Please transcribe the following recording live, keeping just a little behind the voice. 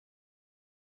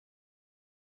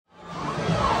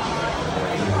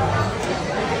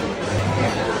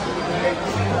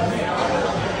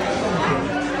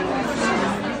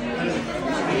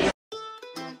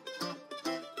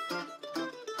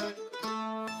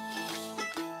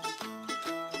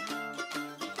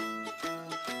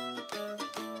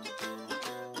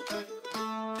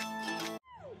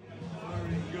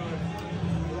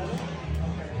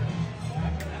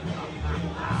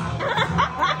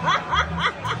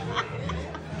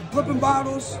flipping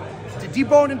bottles to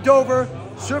debone in Dover,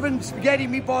 serving spaghetti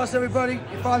meatballs to everybody.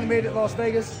 We finally made it, Las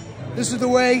Vegas. This is the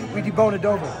way we debone in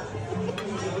Dover.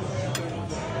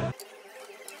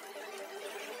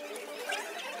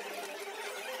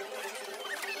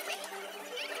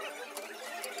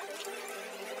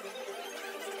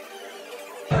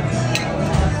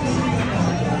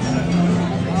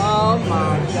 Oh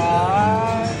my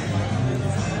God.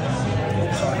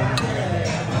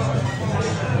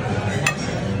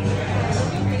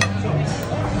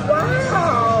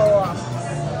 Wow.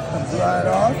 Dry it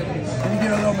off. Then you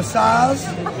get a little massage.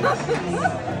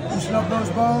 Loosen up those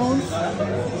bones.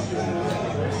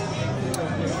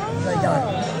 They got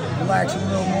relax it a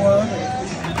little more.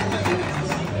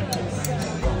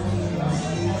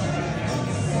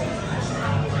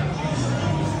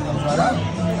 Comes right out.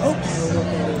 Oh.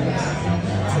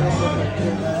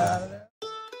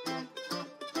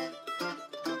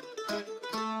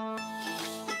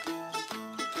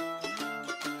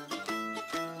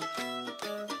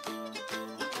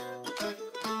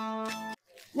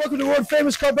 Welcome to world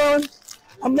famous Carbone.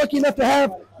 I'm lucky enough to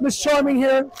have Miss Charming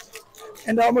here.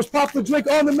 And our most popular drink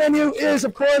on the menu is,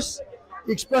 of course,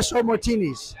 the espresso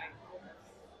martinis.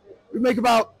 We make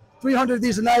about 300 of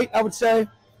these a night, I would say.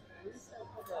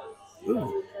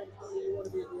 Ooh.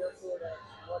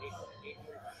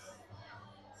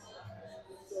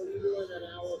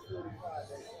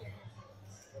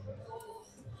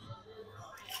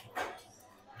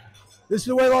 This is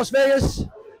the way, Las Vegas.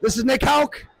 This is Nick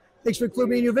Houck. Thanks for including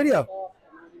me in your video.